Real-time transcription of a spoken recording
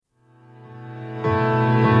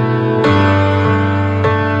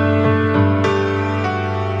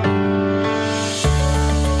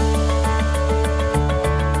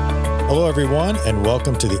everyone, and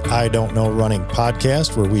welcome to the I Don't Know Running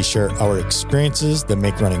podcast, where we share our experiences that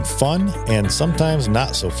make running fun and sometimes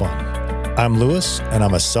not so fun. I'm Lewis, and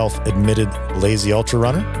I'm a self-admitted lazy ultra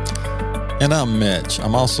runner. And I'm Mitch.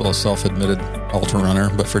 I'm also a self-admitted ultra runner,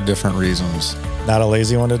 but for different reasons. Not a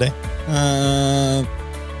lazy one today?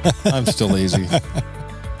 I'm still lazy.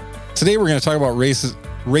 Today we're going to talk about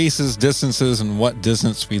races, distances, and what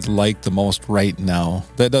distance we like the most right now.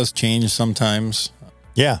 That does change sometimes.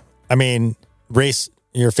 Yeah. I mean,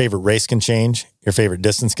 your favorite race can change. Your favorite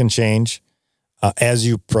distance can change. As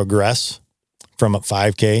you progress from a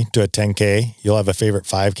 5K to a 10K, you'll have a favorite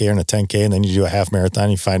 5K and a 10K, and then you do a half marathon,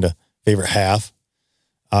 you find a favorite half,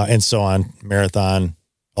 and so on, marathon,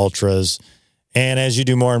 ultras. And as you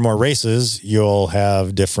do more and more races, you'll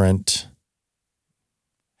have different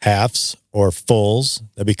halves or fulls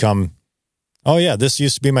that become, oh yeah, this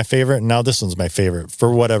used to be my favorite, and now this one's my favorite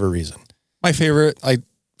for whatever reason. My favorite,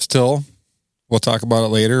 we'll talk about it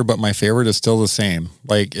later, but my favorite is still the same.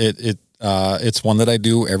 Like it's one that I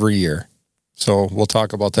do every year. So we'll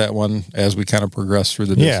talk about that one as we kind of progress through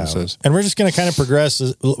the distances. And we're just going to kind of progress.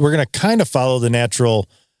 We're going to kind of follow the natural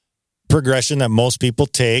progression that most people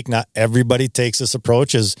take. Not everybody takes this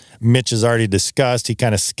approach, as Mitch has already discussed. He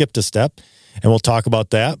kind of skipped a step, and we'll talk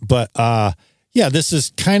about that. But this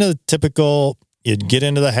is kind of typical. You get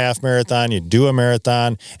into the half marathon, you do a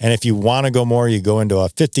marathon, and if you want to go more, you go into a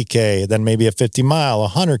 50K, then maybe a 50 mile, a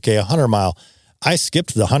 100K, a 100 mile. I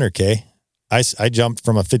skipped the 100K. I jumped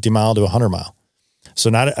from a 50 mile to a 100 mile. So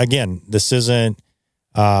this isn't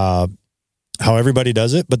how everybody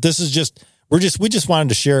does it, but this is we just wanted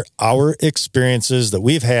to share our experiences that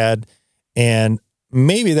we've had, and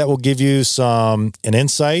maybe that will give you an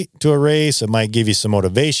insight to a race. It might give you some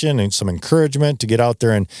motivation and some encouragement to get out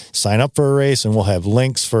there and sign up for a race. And we'll have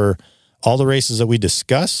links for all the races that we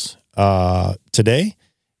discuss today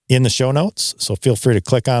in the show notes. So feel free to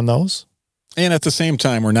click on those. And at the same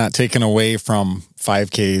time, we're not taking away from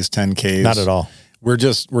 5Ks, 10Ks. Not at all.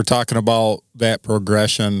 We're talking about that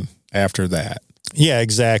progression after that. Yeah,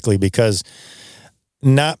 exactly. Because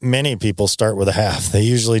not many people start with a half. They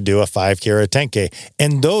usually do a 5K or a 10K.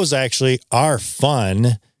 And those actually are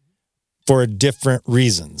fun for different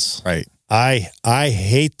reasons. Right. I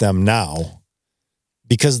hate them now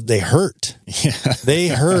because they hurt. Yeah. They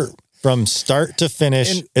hurt from start to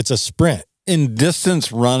finish. And it's a sprint. And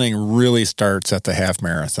distance running really starts at the half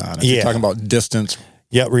marathon. If you're talking about distance.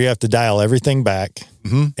 Yeah, where you have to dial everything back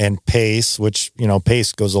and pace, which,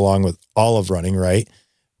 pace goes along with all of running, right?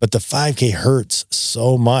 But the 5K hurts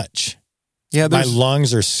so much. Yeah, my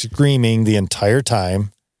lungs are screaming the entire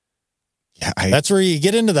time. Yeah, that's where you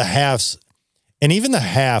get into the halves. And even the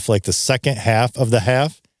half, like the second half of the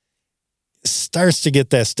half, starts to get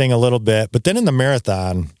that sting a little bit. But then in the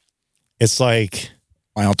marathon, it's like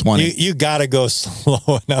mile 20. You got to go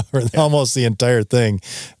slow enough for almost the entire thing.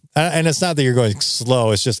 And it's not that you're going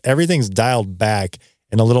slow. It's just everything's dialed back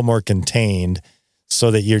and a little more contained so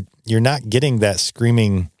that you're not getting that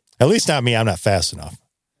screaming. At least not me. I'm not fast enough.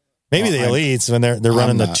 Maybe the elites when they're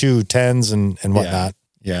running the 2:10s and whatnot.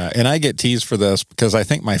 Yeah. And I get teased for this because I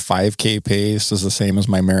think my 5K pace is the same as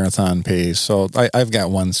my marathon pace. So I've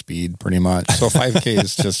got one speed pretty much. So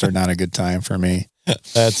 5Ks just are not a good time for me.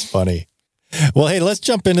 That's funny. Well, hey, let's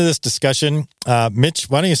jump into this discussion. Mitch,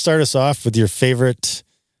 why don't you start us off with your favorite?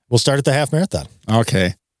 We'll start at the half marathon.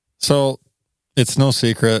 Okay. So it's no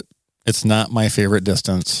secret. It's not my favorite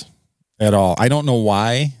distance at all. I don't know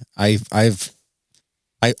why. I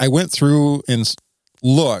went through and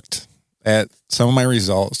looked at some of my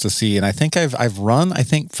results to see, and I think I've run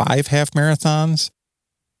 5 half marathons.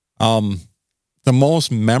 The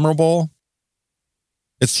most memorable,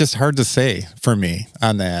 it's just hard to say for me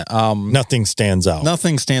on that. Nothing stands out.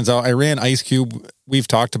 Nothing stands out. I ran Ice Cube. We've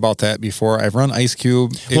talked about that before. I've run Ice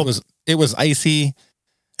Cube. It was icy.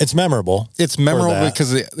 It's memorable. It's memorable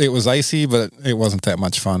because it was icy, but it wasn't that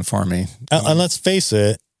much fun for me. And let's face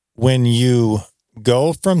it, when you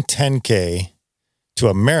go from 10K to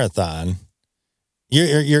a marathon,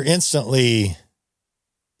 you're instantly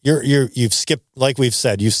you've skipped, like we've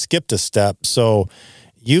said, you've skipped a step. So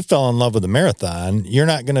you fell in love with the marathon. You're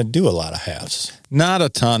not going to do a lot of halves. Not a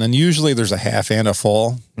ton. And usually there's a half and a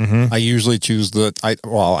full. I usually choose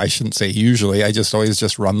I shouldn't say usually. I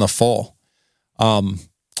always run the full.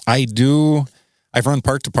 I've run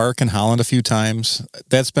Park to Park in Holland a few times.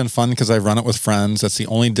 That's been fun because I've run it with friends. That's the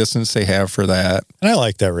only distance they have for that. And I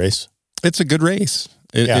like that race. It's a good race.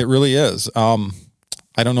 It really is.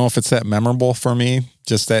 I don't know if it's that memorable for me,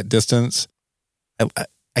 just that distance.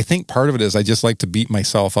 I think part of it is I just like to beat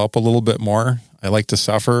myself up a little bit more. I like to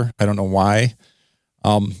suffer. I don't know why.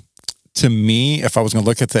 to me, if I was going to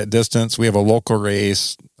look at that distance, we have a local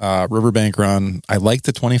race, Riverbank Run. I like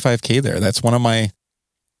the 25K there. That's one of my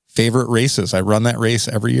favorite races. I run that race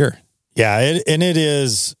every year. Yeah, it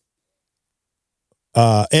is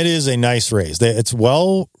a nice race. It's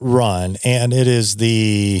well run, and it is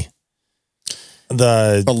the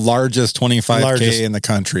largest 25K in the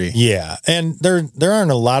country. Yeah, and there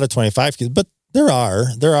aren't a lot of 25Ks, but there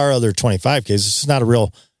are other 25Ks. It's just not a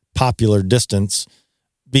real popular distance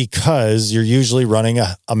because you're usually running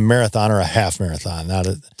a marathon or a half marathon.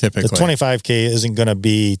 Typically, the 25K isn't going to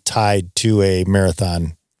be tied to a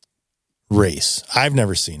marathon race. I've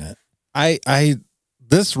never seen it.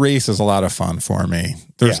 This race is a lot of fun for me.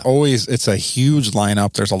 It's a huge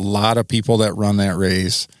lineup. There's a lot of people that run that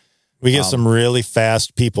race. We get some really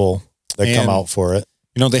fast people that come out for it.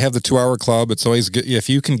 They have the 2-hour club. It's always good. If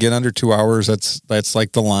you can get under 2 hours, that's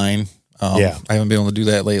like the line. I haven't been able to do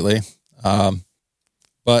that lately.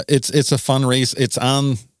 But it's a fun race. It's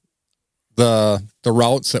on the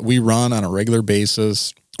routes that we run on a regular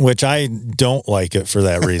basis. Which I don't like it for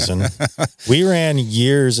that reason. We ran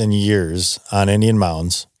years and years on Indian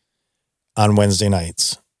Mounds on Wednesday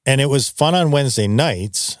nights. And it was fun on Wednesday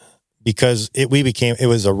nights because it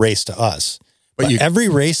was a race to us. But every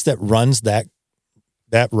race that runs that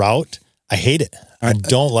route, I hate it. I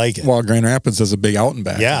don't like it. Well, Grand Rapids is a big out and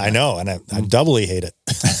back. Yeah, I know. And I doubly hate it.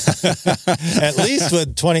 At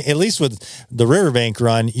least with the Riverbank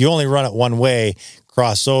Run, you only run it one way,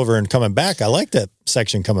 cross over and coming back. I like that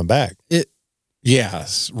section coming back.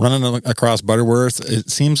 Yes. Running across Butterworth. It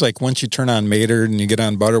seems like once you turn on Maynard and you get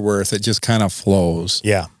on Butterworth, it just kind of flows.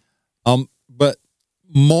 Yeah. But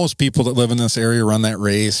most people that live in this area run that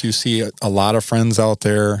race. You see a lot of friends out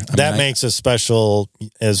there. That makes it special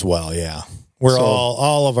as well. Yeah.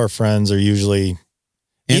 All of our friends are usually,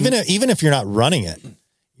 even if you're not running it,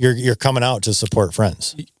 you're coming out to support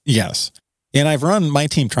friends. Yes. And I've run my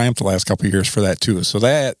Team Triumph the last couple of years for that too. So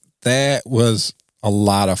that was a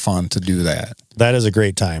lot of fun to do that. That is a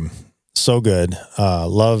great time. So good.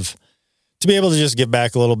 Love to be able to just give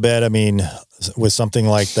back a little bit. I mean, with something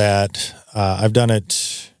like that, I've done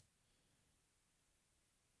it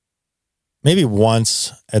maybe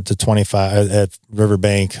once at the 25 at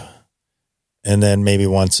Riverbank, and then maybe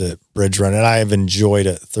once at Bridge Run, and I have enjoyed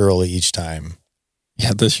it thoroughly each time.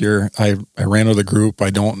 Yeah, this year I ran with a group. I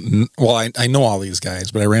know all these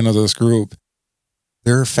guys, but I ran with this group.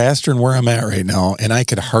 They're faster than where I'm at right now, and I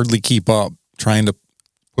could hardly keep up trying to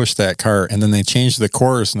push that cart. And then they changed the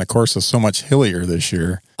course, and the course is so much hillier this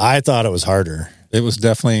year. I thought it was harder. It was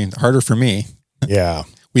definitely harder for me. Yeah.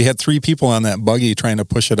 We had 3 people on that buggy trying to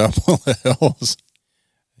push it up all the hills.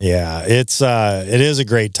 Yeah, it is a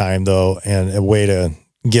great time though, and a way to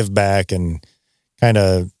give back and kind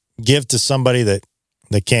of give to somebody that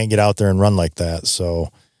can't get out there and run like that. So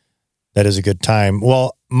that is a good time.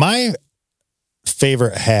 Well, my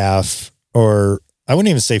favorite half, or I wouldn't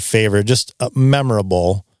even say favorite, just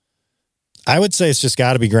memorable, I would say it's just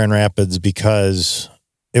got to be Grand Rapids because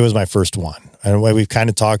it was my first one. And we've kind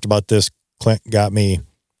of talked about this. Clint got me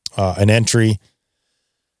an entry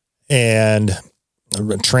and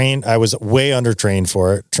trained. I was way under trained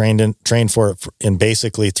for it. Trained for it in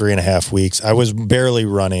basically 3.5 weeks. I was barely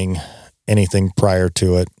running anything prior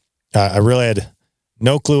to it. I really had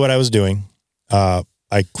no clue what I was doing. I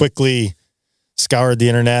quickly scoured the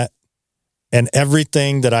internet, and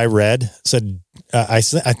everything that I read said, I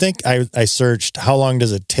think I searched, how long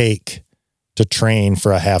does it take to train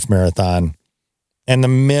for a half marathon? And the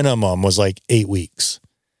minimum was like 8 weeks.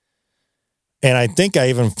 And I think I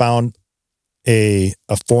even found a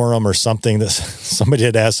forum or something that somebody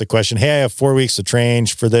had asked the question, hey, I have 4 weeks to train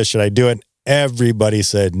for this. Should I do it? Everybody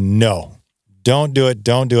said, no, don't do it.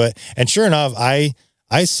 Don't do it. And sure enough, I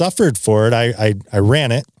suffered for it. I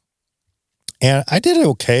ran it and I did it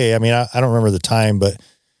okay. I mean, I don't remember the time, but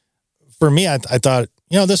for me, I thought,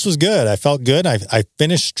 this was good. I felt good. I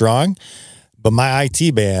finished strong, but my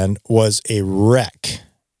IT band was a wreck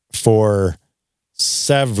for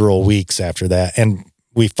several weeks after that. And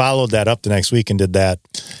we followed that up the next week and did that.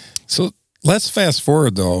 So let's fast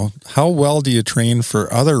forward though. How well do you train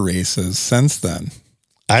for other races since then?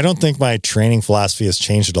 I don't think my training philosophy has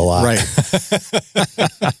changed a lot. Right.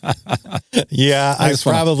 Yeah, I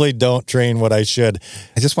probably don't train what I should.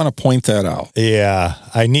 I just want to point that out. Yeah,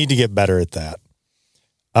 I need to get better at that.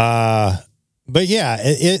 But yeah,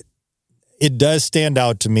 it does stand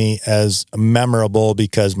out to me as memorable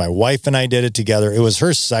because my wife and I did it together. It was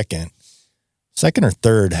her second or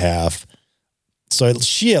third half. So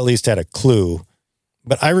she at least had a clue.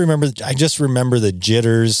 But I just remember the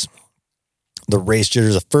jitters, the race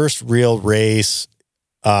jitters, the first real race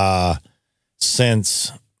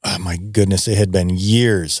since oh my goodness, it had been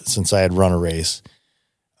years since I had run a race.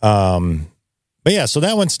 But yeah, so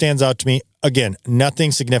that one stands out to me. Again,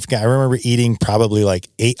 nothing significant. I remember eating probably like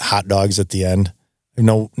 8 hot dogs at the end.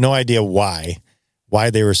 No idea why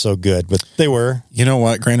they were so good, but they were. You know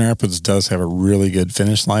what? Grand Rapids does have a really good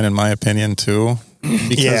finish line, in my opinion, too.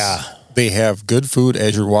 Because they have good food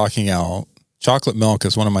as you're walking out. Chocolate milk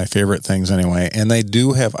is one of my favorite things anyway. And they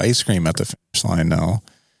do have ice cream at the finish line now.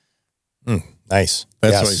 Nice.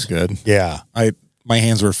 That's always good. Yeah. My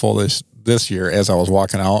hands were full this year as I was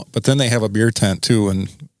walking out, but then they have a beer tent too. And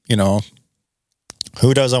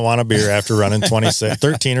who doesn't want a beer after running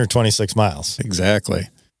 13 or 26 miles? Exactly.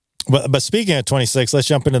 But speaking of 26, let's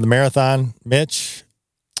jump into the marathon. Mitch,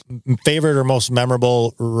 favorite or most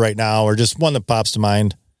memorable right now, or just one that pops to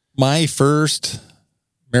mind? My first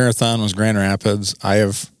marathon was Grand Rapids. I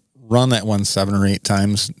have run that one 7 or 8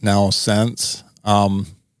 times now since.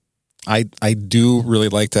 I do really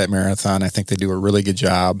like that marathon. I think they do a really good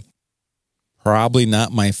job. Probably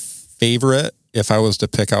not my favorite if I was to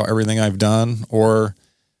pick out everything I've done, or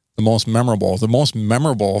the most memorable. The most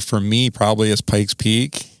memorable for me probably is Pikes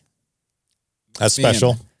Peak. That's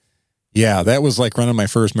special. Yeah, that was like running my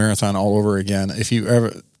first marathon all over again. If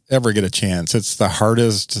you ever get a chance, it's the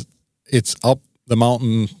hardest. It's up the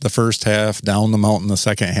mountain the first half, down the mountain the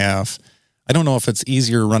second half. I don't know if it's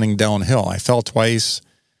easier running downhill. I fell twice.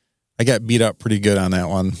 I got beat up pretty good on that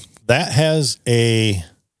one. That has a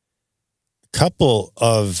couple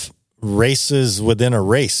of races within a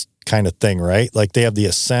race kind of thing, right? Like they have the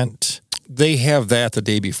ascent. They have that the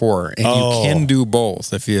day before, and you can do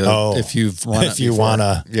both if you've run it. If you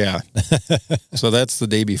wanna, yeah. So that's the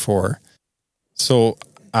day before. So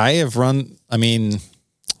I have run.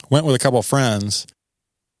 Went with a couple of friends.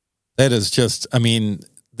 That is just.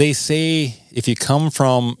 They say if you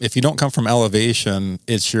don't come from elevation,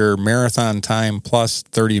 it's your marathon time plus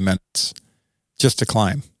 30 minutes just to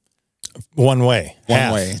climb. One way,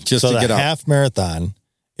 just to get up. Half marathon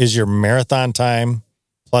is your marathon time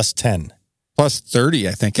plus 10. Plus 30,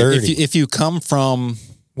 I think. 30. If you come from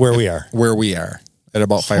where we are at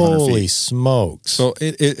about 500 feet. Holy smokes. So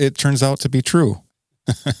it turns out to be true.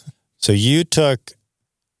 So you took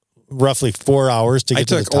roughly 4 hours to get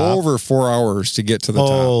to the top? I took over 4 hours to get to the top.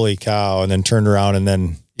 Holy cow. And then turned around and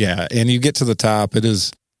then... Yeah, and you get to the top. It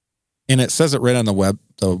is... And it says it right on the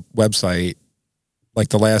website, like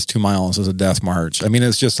the last 2 miles is a death march.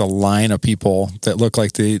 It's just a line of people that look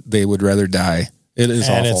like they would rather die. It is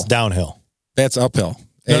awful. And it's downhill. That's uphill.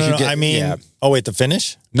 Oh, wait, the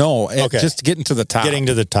finish? No, just getting to the top. Getting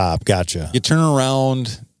to the top, gotcha. You turn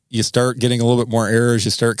around, you start getting a little bit more errors,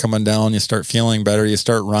 you start coming down, you start feeling better, you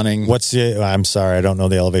start running. I'm sorry, I don't know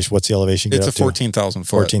the elevation. What's the elevation? It's a 14,000 foot.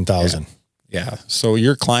 14,000. Yeah. So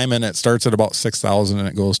you're climbing, it starts at about 6,000 and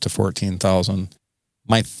it goes to 14,000.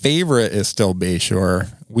 My favorite is still Bayshore.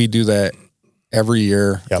 We do that every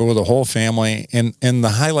year, go with the whole family. And the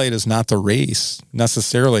highlight is not the race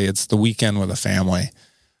necessarily. It's the weekend with the family.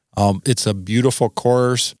 It's a beautiful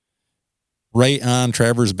course right on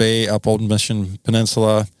Traverse Bay up Old Mission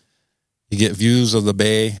Peninsula. You get views of the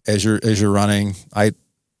bay as you're running.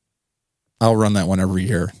 I'll run that one every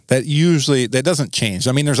year. That doesn't change.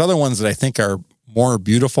 There's other ones that I think are more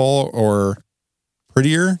beautiful or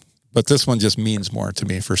prettier, but this one just means more to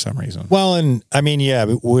me for some reason. Well, and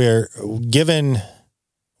we're given,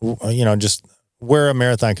 just where a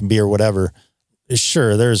marathon can be or whatever.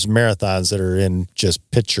 Sure, there's marathons that are in just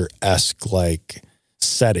picturesque like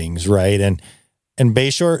settings, right? And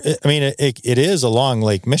Bayshore, it is along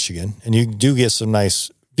Lake Michigan, and you do get some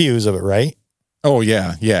nice views of it, right? Oh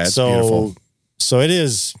yeah, it's beautiful. So it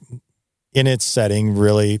is in its setting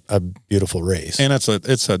really a beautiful race, and it's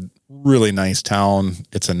a really nice town.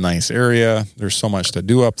 It's a nice area. There's so much to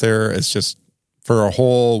do up there. It's just for a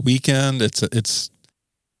whole weekend. It's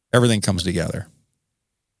everything comes together.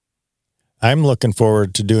 I'm looking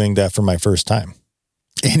forward to doing that for my first time.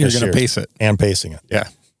 And you're going to pace it. And pacing it. Yeah.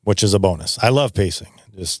 Which is a bonus. I love pacing.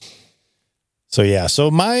 So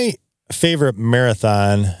my favorite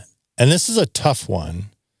marathon, and this is a tough one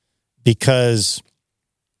because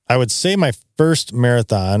I would say my first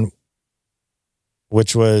marathon,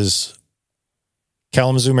 which was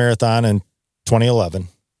Kalamazoo Marathon in 2011,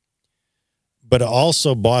 but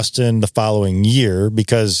also Boston the following year,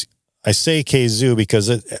 because I say KZoo because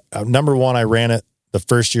number one, I ran it the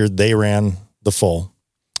first year they ran the full.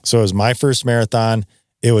 So it was my first marathon.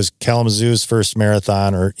 It was Kalamazoo's first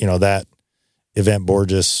marathon, or, that event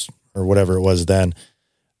Borges or whatever it was then,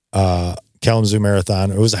 Kalamazoo Marathon.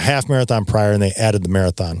 It was a half marathon prior and they added the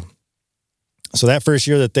marathon. So that first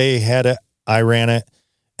year that they had it, I ran it,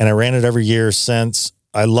 and I ran it every year since.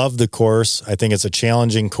 I love the course. I think it's a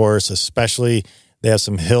challenging course, especially they have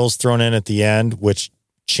some hills thrown in at the end, which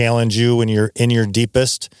challenge you when you're in your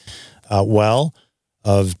deepest well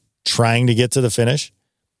of trying to get to the finish.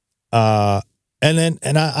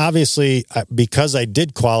 Obviously, because I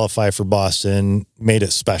did qualify for Boston, made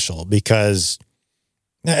it special because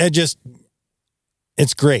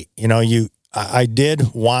it's great. I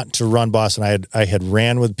did want to run Boston. I had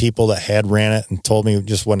ran with people that had ran it and told me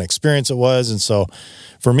just what an experience it was. And so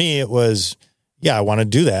for me, it was, I want to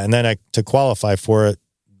do that. And then to qualify for it,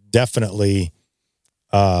 definitely.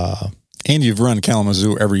 And you've run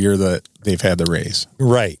Kalamazoo every year that they've had the race.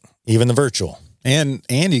 Right. Even the virtual. And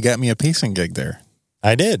you got me a pacing gig there.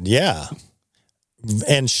 I did. Yeah.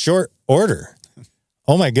 And short order.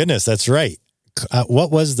 Oh my goodness. That's right.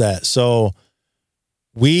 What was that? So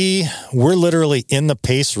we were literally in the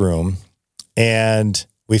pace room and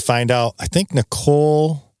we find out, I think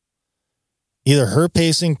Nicole, either her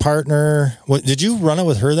pacing partner, did you run it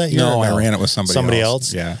with her that year? No, I ran it with somebody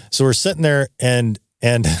else. Yeah. So we're sitting there and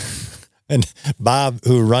Bob,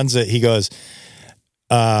 who runs it, he goes,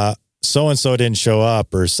 so-and-so didn't show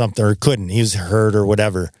up or something, or couldn't, he was hurt or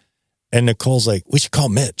whatever. And Nicole's like, we should call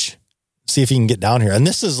Mitch, see if he can get down here. And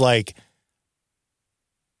this is like,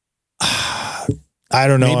 I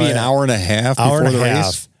don't know. Maybe an hour and a half before the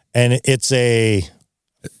race. And it's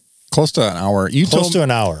close to an hour. Close to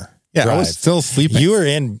an hour. Yeah, drive. I was still sleeping.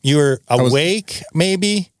 You were awake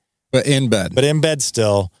maybe. But in bed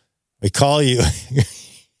still. We call you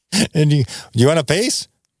and you want to pace?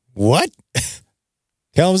 What?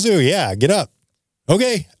 Kalamazoo, yeah, get up.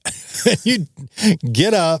 Okay. You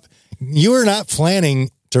get up. You were not planning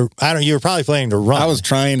to, you were probably planning to run. I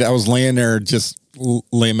was laying there just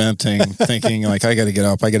lamenting, thinking like, I got to get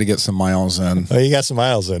up. I got to get some miles in. Oh, you got some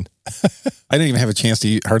miles in. I didn't even have a chance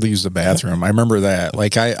to hardly use the bathroom. I remember that.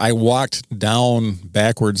 Like I walked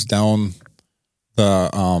backwards down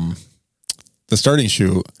the starting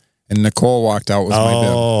chute and Nicole walked out with my bib.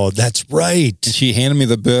 Oh, that's right. And she handed me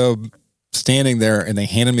the bib standing there and they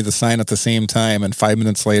handed me the sign at the same time. And 5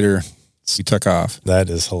 minutes later, we took off. That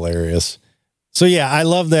is hilarious. So yeah, I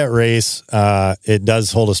love that race. It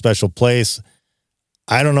does hold a special place.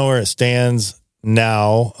 I don't know where it stands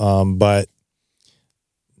now, but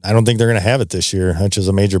I don't think they're going to have it this year, which is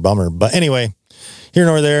a major bummer. But anyway, here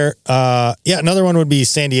nor there. Another one would be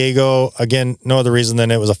San Diego. Again, no other reason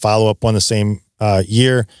than it was a follow-up one the same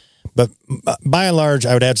year. But by and large,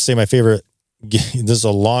 I would have to say my favorite, this is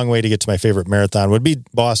a long way to get to my favorite marathon, would be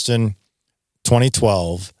Boston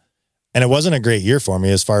 2012. And it wasn't a great year for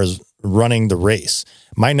me as far as running the race.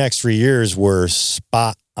 My next 3 years were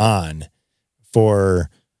spot on for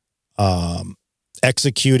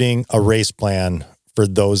executing a race plan for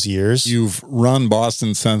those years. You've run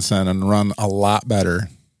Boston since then and run a lot better.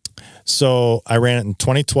 So I ran it in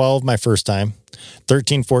 2012, my first time,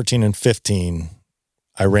 13, 14, and 15.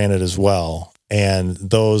 I ran it as well. And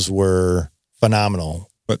those were phenomenal.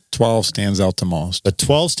 But 12 stands out the most. But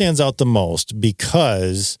 12 stands out the most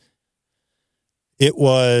because it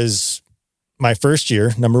was my first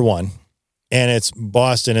year, number one. And it's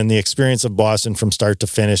Boston, and the experience of Boston from start to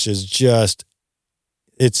finish is just,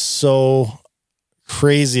 it's so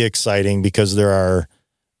crazy exciting because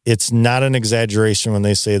it's not an exaggeration when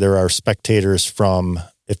they say there are spectators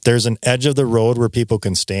if there's an edge of the road where people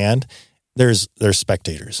can stand, there's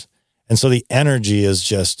spectators. And so the energy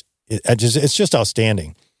is it's just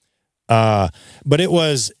outstanding. But it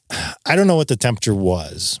was, I don't know what the temperature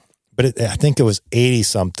was, but I think it was 80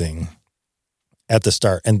 something at the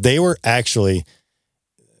start. And they were actually,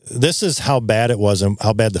 this is how bad it was and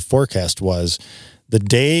how bad the forecast was. The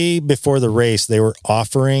day before the race, they were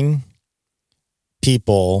offering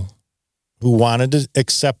people who wanted to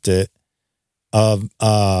accept it what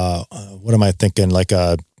am I thinking? Like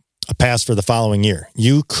a pass for the following year.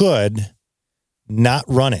 You could not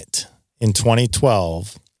run it in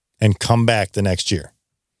 2012 and come back the next year,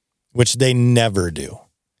 which they never do.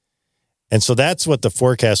 And so that's what the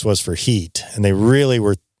forecast was for heat. And they really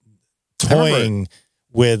were toying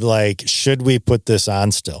with like, should we put this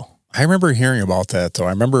on still? I remember hearing about that though.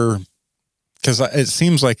 I remember because it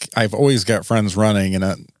seems like I've always got friends running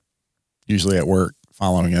and usually at work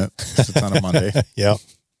following it. It's on a Monday. Yep.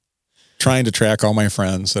 Trying to track all my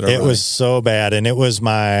friends that are running. Was so bad. And it was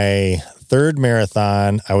my third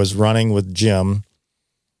marathon. I was running with Jim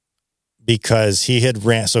because he had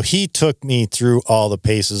ran. So he took me through all the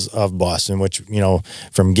paces of Boston, which,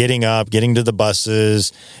 from getting up, getting to the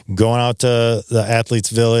buses, going out to the athletes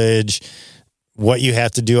village, what you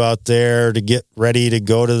have to do out there to get ready to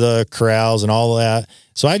go to the corrals and all that.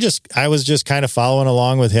 So I was just kind of following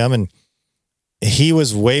along with him, and he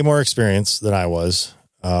was way more experienced than I was.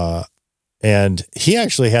 and he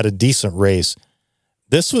actually had a decent race.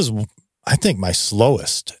 This was, I think, my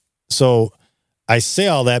slowest. So I say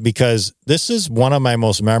all that because this is one of my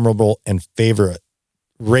most memorable and favorite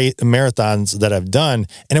marathons that I've done,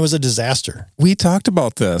 and it was a disaster. We talked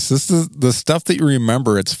about this. This is the stuff that you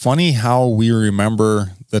remember. It's funny how we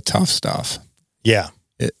remember the tough stuff. Yeah.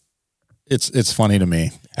 It's funny to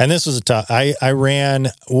me. And this was a tough, I ran,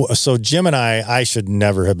 so Jim and I should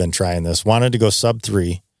never have been trying this, wanted to go sub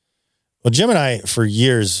 3. Well, Jim and I, for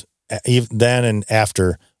years, even then and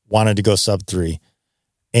after, wanted to go sub 3.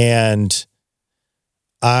 And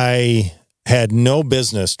I had no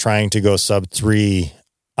business trying to go sub 3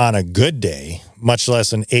 on a good day, much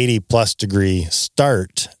less an 80+ degree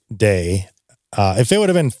start day. If it would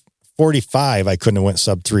have been 45, I couldn't have went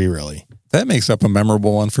sub 3 really. That makes up a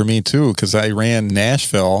memorable one for me too, because I ran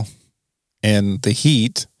Nashville and the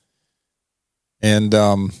heat and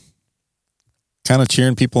kind of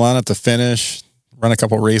cheering people on at the finish, run a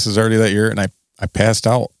couple races already that year, and I passed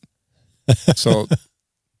out. So,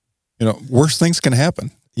 worse things can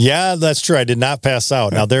happen. Yeah, that's true. I did not pass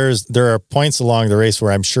out. Now there are points along the race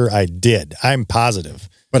where I'm sure I did. I'm positive.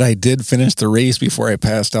 But I did finish the race before I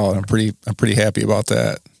passed out. I'm pretty happy about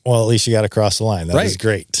that. Well, at least you got across the line. That is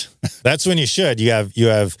great. That's when you should. You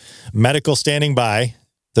have medical standing by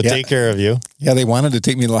to take care of you. Yeah, they wanted to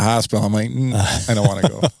take me to the hospital. I'm like, I don't want to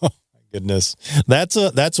go. Oh, my goodness.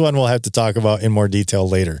 That's one we'll have to talk about in more detail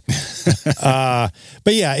later. But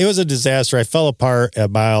yeah, it was a disaster. I fell apart at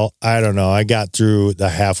mile, I don't know. I got through the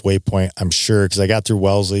halfway point, I'm sure, because I got through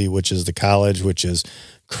Wellesley, which is the college, which is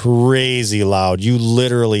crazy loud. You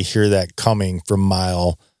literally hear that coming from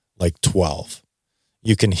mile like 12.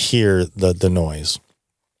 You can hear the noise.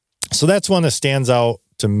 So that's one that stands out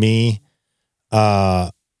to me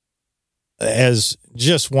as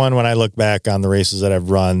just one when I look back on the races that I've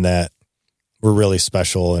run that were really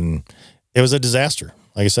special. And it was a disaster.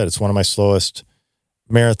 Like I said, it's one of my slowest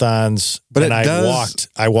marathons. But and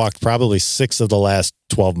I walked probably 6 of the last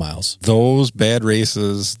 12 miles. Those bad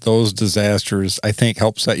races, those disasters, I think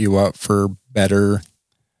help set you up for better.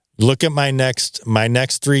 Look at my next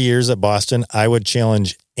 3 years at Boston. I would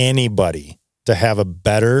challenge anybody to have a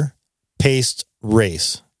better paced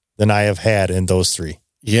race than I have had in those 3.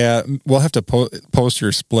 Yeah, we'll have to post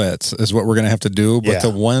your splits is what we're going to have to do. But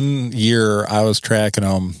the 1 year I was tracking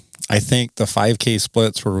them, I think the 5K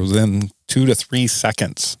splits were within 2 to 3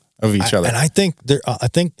 seconds of each other. And I think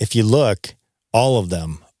if you look, all of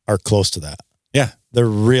them are close to that. Yeah, they're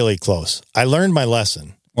really close. I learned my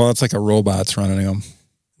lesson. Well, it's like a robot's running them.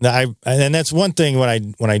 And that's one thing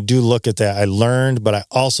when I do look at that, I learned, but I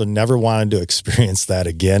also never wanted to experience that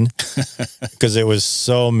again because it was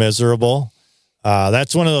so miserable.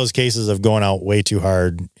 That's one of those cases of going out way too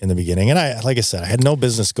hard in the beginning. And like I said, I had no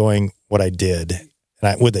business going what I did.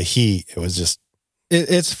 And with the heat, it was just.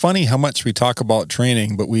 It's funny how much we talk about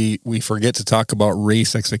training, but we forget to talk about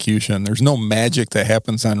race execution. There's no magic that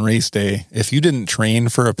happens on race day. If you didn't train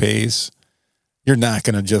for a pace, you're not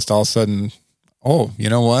going to just all of a sudden, oh, you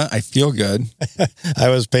know what? I feel good. I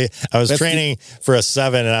was training for a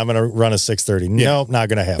 7 and I'm going to run a 6:30. Yeah. Nope, not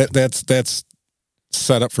going to happen. That's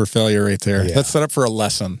set up for failure right there. Yeah. That's set up for a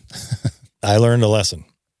lesson. I learned a lesson.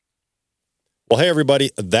 Well, hey,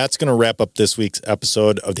 everybody, that's going to wrap up this week's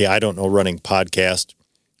episode of the I Don't Know Running podcast,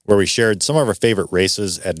 where we shared some of our favorite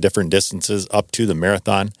races at different distances up to the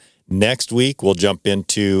marathon. Next week, we'll jump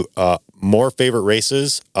into more favorite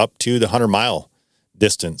races up to the 100-mile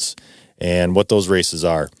distance and what those races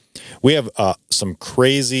are. We have some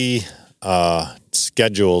crazy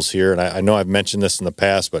schedules here, and I know I've mentioned this in the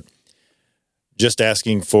past, but just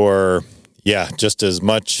asking for, just as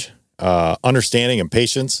much understanding and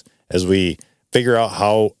patience as we figure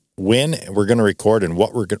out when we're going to record and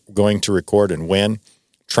what we're going to record and when,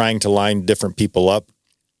 trying to line different people up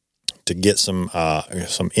to get some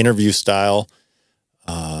interview style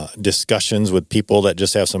discussions with people that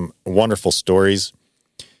just have some wonderful stories.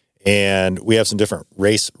 And we have some different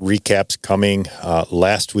race recaps coming.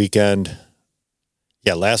 Last weekend,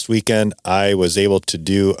 I was able to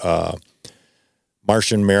do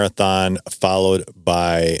Martian Marathon followed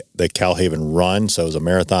by the Calhaven Run. So it was a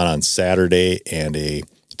marathon on Saturday and a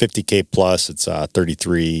 50K plus. It's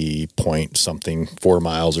 33 point something, 4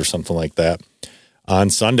 miles or something like that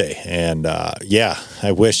on Sunday. And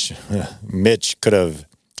I wish Mitch could have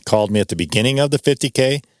called me at the beginning of the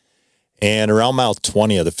 50K and around mile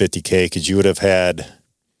 20 of the 50K, because you would have had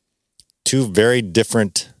 2 very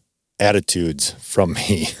different attitudes from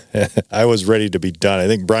me. I was ready to be done. I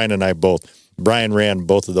think Brian ran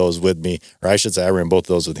both of those with me, or I should say I ran both of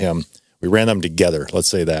those with him. We ran them together, let's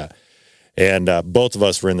say that. And both of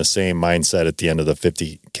us were in the same mindset at the end of the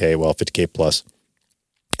 50K plus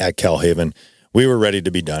at Calhaven. We were ready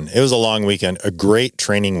to be done. It was a long weekend, a great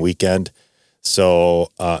training weekend.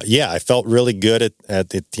 So, I felt really good at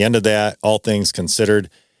the end of that, all things considered.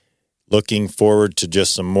 Looking forward to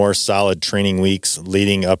just some more solid training weeks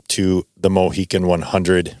leading up to the Mohican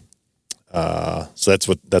 100. So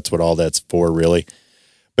that's what all that's for, really.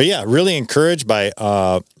 But yeah, really encouraged by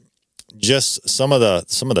just some of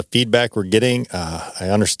the feedback we're getting. I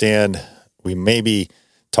understand we may be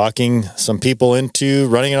talking some people into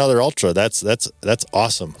running another ultra. That's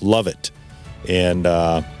awesome. Love it. And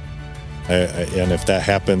and if that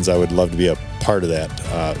happens, I would love to be a part of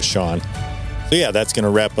that, Sean. So yeah, that's going to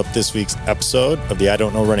wrap up this week's episode of the I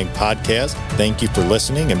Don't Know Running podcast. Thank you for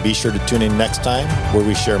listening, and be sure to tune in next time where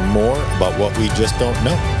we share more about what we just don't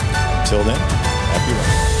know. Until then, happy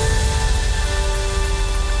running.